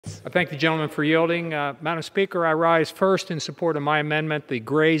I thank the gentleman for yielding. Madam Speaker, I rise first in support of my amendment, the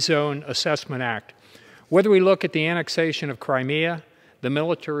Gray Zone Assessment Act. Whether we look at the annexation of Crimea, the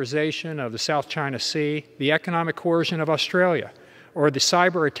militarization of the South China Sea, the economic coercion of Australia, or the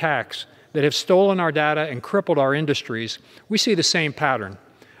cyber attacks that have stolen our data and crippled our industries, we see the same pattern.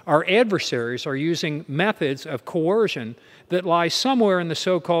 Our adversaries are using methods of coercion that lie somewhere in the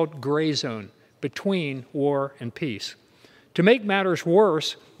so-called gray zone between war and peace. To make matters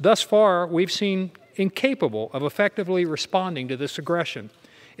worse, thus far we've seen incapable of effectively responding to this aggression.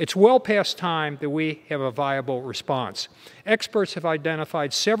 It's well past time that we have a viable response. Experts have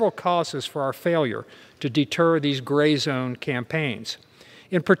identified several causes for our failure to deter these gray zone campaigns.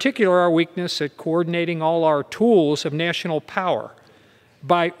 In particular, our weakness at coordinating all our tools of national power.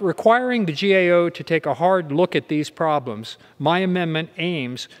 By requiring the GAO to take a hard look at these problems, my amendment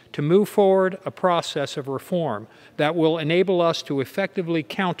aims to move forward a process of reform that will enable us to effectively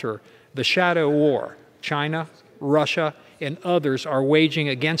counter the shadow war China, Russia, and others are waging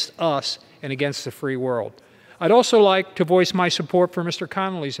against us and against the free world. I'd also like to voice my support for Mr.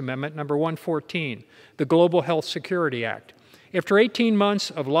 Connolly's amendment, number 114, the Global Health Security Act. After 18 months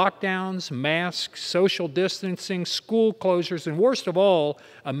of lockdowns, masks, social distancing, school closures, and worst of all,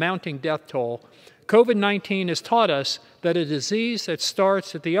 a mounting death toll, COVID-19 has taught us that a disease that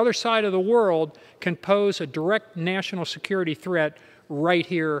starts at the other side of the world can pose a direct national security threat right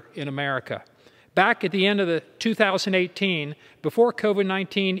here in America. Back at the end of 2018, before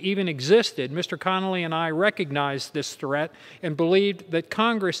COVID-19 even existed, Mr. Connolly and I recognized this threat and believed that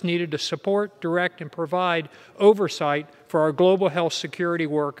Congress needed to support, direct, and provide oversight for our global health security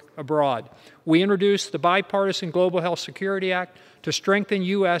work abroad. We introduced the Bipartisan Global Health Security Act to strengthen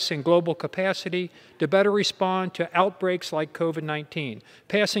U.S. and global capacity to better respond to outbreaks like COVID-19.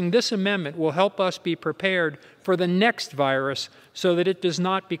 Passing this amendment will help us be prepared for the next virus so that it does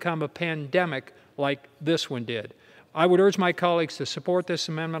not become a pandemic like this one did. I would urge my colleagues to support this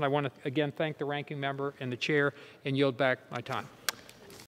amendment. I want to again thank the ranking member and the chair and yield back my time.